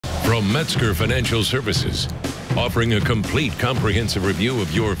From Metzger Financial Services, offering a complete comprehensive review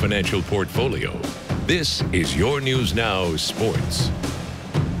of your financial portfolio. This is Your News Now Sports.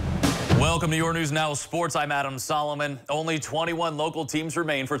 Welcome to Your News Now Sports. I'm Adam Solomon. Only 21 local teams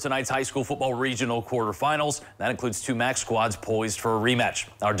remain for tonight's high school football regional quarterfinals. That includes 2 MAC squads poised for a rematch.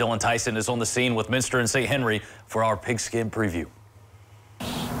 Our Dylan Theisen is on the scene with Minster and St. Henry for our Pigskin Preview.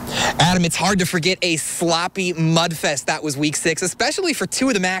 Adam, it's hard to forget a sloppy mudfest that was week 6, especially for 2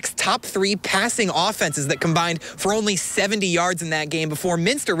 of the MAC's top 3 passing offenses that combined for only 70 yards in that game before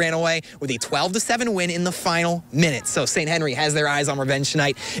Minster ran away with a 12-7 win in the final minutes. So St. Henry has their eyes on revenge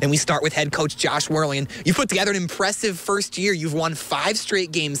tonight, and we start with head coach Josh Whirling. You've put together an impressive first year. You've won 5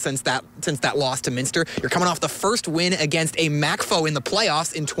 straight games since that loss to Minster. You're coming off the first win against a MAC foe in the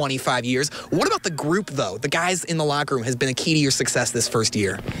playoffs in 25 years. What about the group, though? The guys in the locker room has been a key to your success this first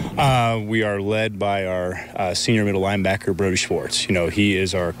year. We are led by our senior middle linebacker, Brody Schwartz. You know, he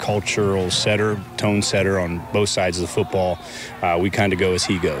is our cultural setter, tone setter on both sides of the football. We kind of go as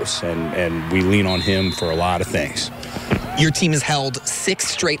he goes, and we lean on him for a lot of things. Your team has held 6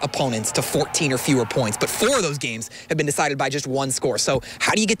 straight opponents to 14 or fewer points, but 4 of those games have been decided by just 1 score. So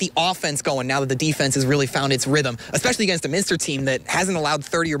how do you get the offense going now that the defense has really found its rhythm, especially against a Minster team that hasn't allowed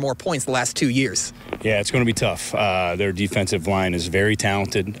 30 or more points the last 2 years? Yeah, it's going to be tough. Their defensive line is very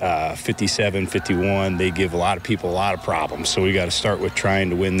talented, 57, 51. They give a lot of people a lot of problems, so we got to start with trying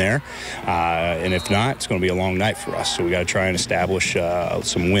to win there. And if not, it's going to be a long night for us, so we got to try and establish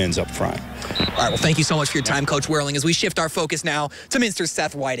some wins up front. All right, well, thank you so much for your time, Coach Whirling, as we shift our focus now to Minster's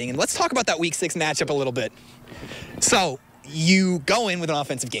Seth Whiting. And let's talk about that Week 6 matchup a little bit. So you go in with an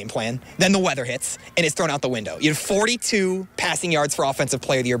offensive game plan, then the weather hits, and it's thrown out the window. You have 42 passing yards for Offensive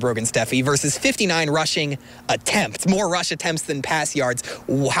Player of the Year, Brogan Steffi, versus 59 rushing attempts. More rush attempts than pass yards.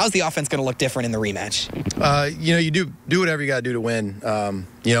 How's the offense going to look different in the rematch? You do whatever you got to do to win.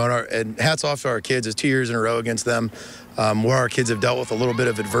 And hats off to our kids. It's 2 years in a row against them, where our kids have dealt with a little bit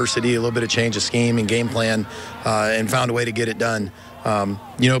of adversity, a little bit of change of scheme and game plan, and found a way to get it done.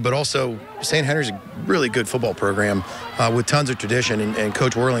 But also St. Henry's a really good football program with tons of tradition, and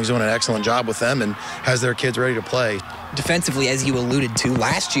Coach Whirling's doing an excellent job with them and has their kids ready to plplay. Defensively, as you alluded to,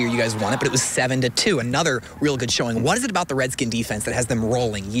 last year you guys won it, but it was 7-2. Another real good showing. What is it about the Redskin defense that has them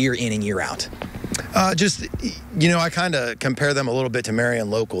rolling year in and year out? I kind of compare them a little bit to Marion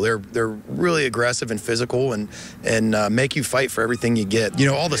Local. They're really aggressive and physical and make you fight for everything you get.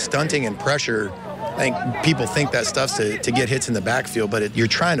 All the stunting and pressure, I think people think that stuff's to get hits in the backfield, but you're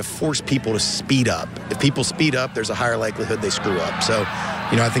trying to force people to speed up. If people speed up, there's a higher likelihood they screw up. So,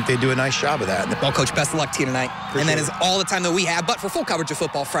 I think they do a nice job of that. Well, Coach, best of luck to you tonight. And that is all the time that we have. But for full coverage of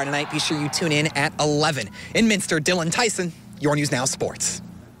football Friday night, be sure you tune in at 11. In Minster, Dylan Theisen, Your News Now Sports.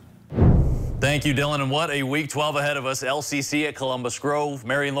 Thank you, Dylan. And what a Week 12 ahead of us. LCC at Columbus Grove,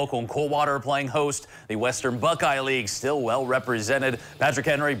 Marion Local and Coldwater are playing host. The Western Buckeye League still well represented. Patrick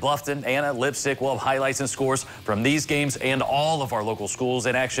Henry, Bluffton, and at Lipstick will have highlights and scores from these games and all of our local schools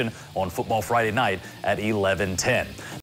in action on Football Friday night at 11:10.